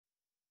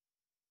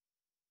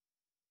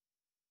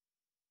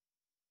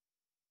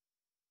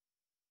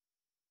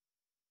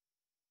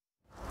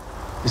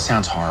This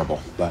sounds horrible,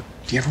 but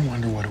do you ever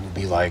wonder what it would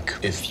be like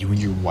if you and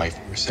your wife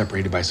were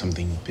separated by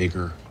something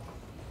bigger?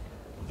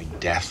 Like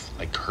death,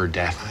 like her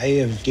death? I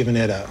have given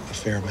it a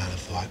fair amount of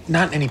thought.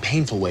 Not in any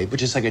painful way, but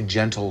just like a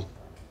gentle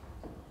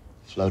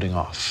floating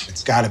off.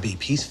 It's got to be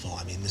peaceful.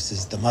 I mean, this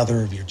is the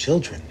mother of your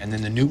children. And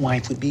then the new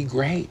wife would be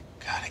great.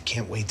 God, I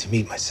can't wait to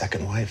meet my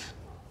second wife.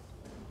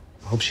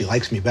 I hope she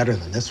likes me better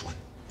than this one.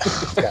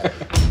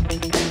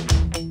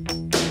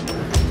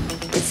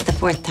 It's the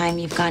fourth time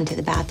you've gone to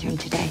the bathroom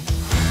today.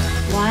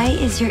 Why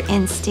is your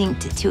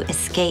instinct to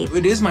escape?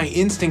 It is my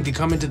instinct to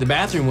come into the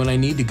bathroom when I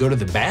need to go to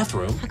the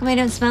bathroom. How come I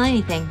don't smell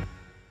anything?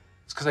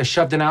 It's because I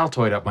shoved an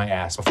Altoid up my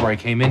ass before I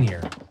came in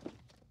here.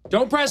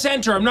 Don't press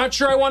enter. I'm not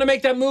sure I want to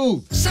make that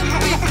move.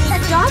 Stop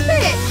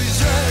it!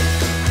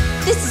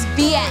 This is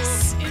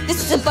BS.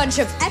 This is a bunch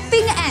of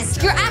effing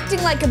S. You're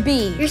acting like a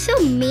bee. You're so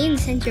mean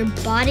since your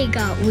body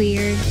got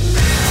weird.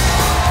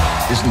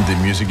 Isn't the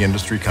music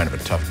industry kind of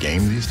a tough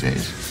game these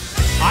days?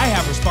 I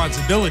have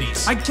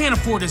responsibilities. I can't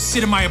afford to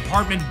sit in my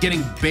apartment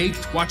getting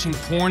baked, watching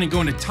porn, and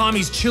going to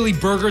Tommy's Chili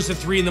Burgers at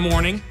 3 in the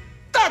morning.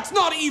 That's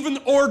not even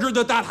the order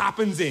that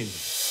happens in.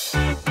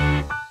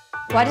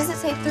 Why does it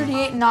say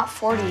 38 and not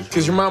 40?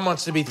 Because your mom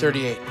wants to be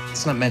 38.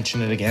 Let's not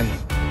mention it again.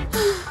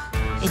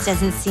 It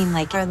doesn't seem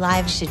like our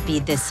lives should be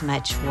this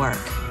much work.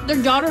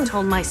 Their daughter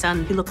told my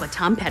son he looked like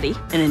Tom Petty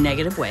in a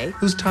negative way.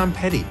 Who's Tom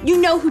Petty?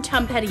 You know who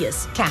Tom Petty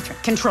is. Catherine,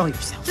 control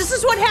yourself. This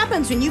is what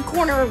happens when you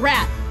corner a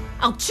rat.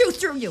 I'll chew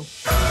through you.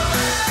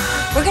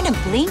 We're gonna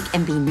blink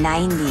and be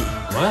 90.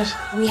 What?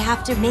 We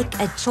have to make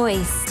a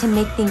choice to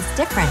make things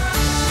different.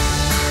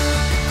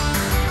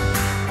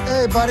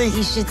 Hey, buddy.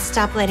 You should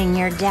stop letting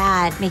your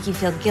dad make you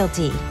feel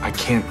guilty. I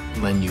can't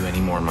lend you any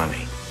more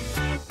money.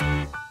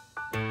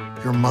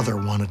 Your mother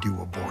wanted you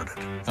aborted.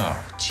 Oh,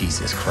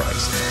 Jesus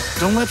Christ.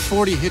 Don't let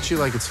 40 hit you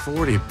like it's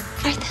 40. Are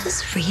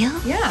those real?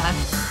 Yeah,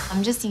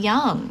 I'm just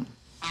young.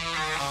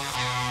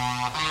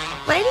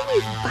 Why did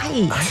you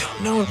fight? I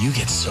don't know. You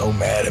get so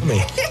mad at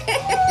me.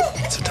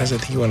 Sometimes I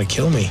think you want to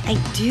kill me. I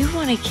do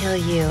want to kill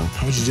you.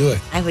 How would you do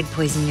it? I would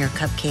poison your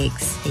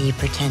cupcakes that you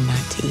pretend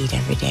not to eat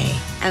every day.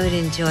 I would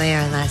enjoy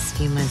our last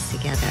few months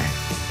together,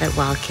 but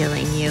while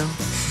killing you.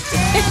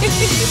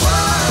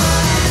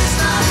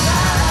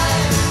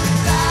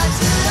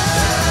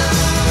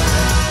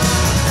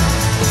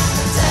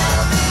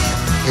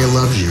 He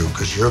loves you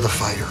because you're the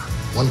fighter.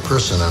 One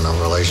person in a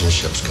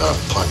relationship's got a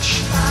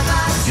punch.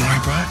 You know, I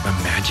brought a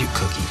magic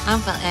cookie. I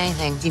don't feel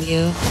anything. Do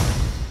you?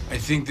 I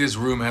think this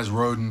room has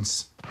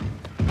rodents.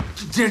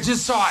 I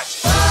just saw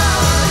it.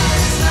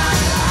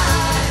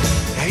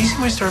 Have you seen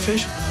my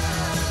starfish?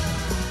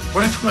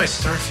 What if I put my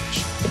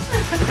starfish?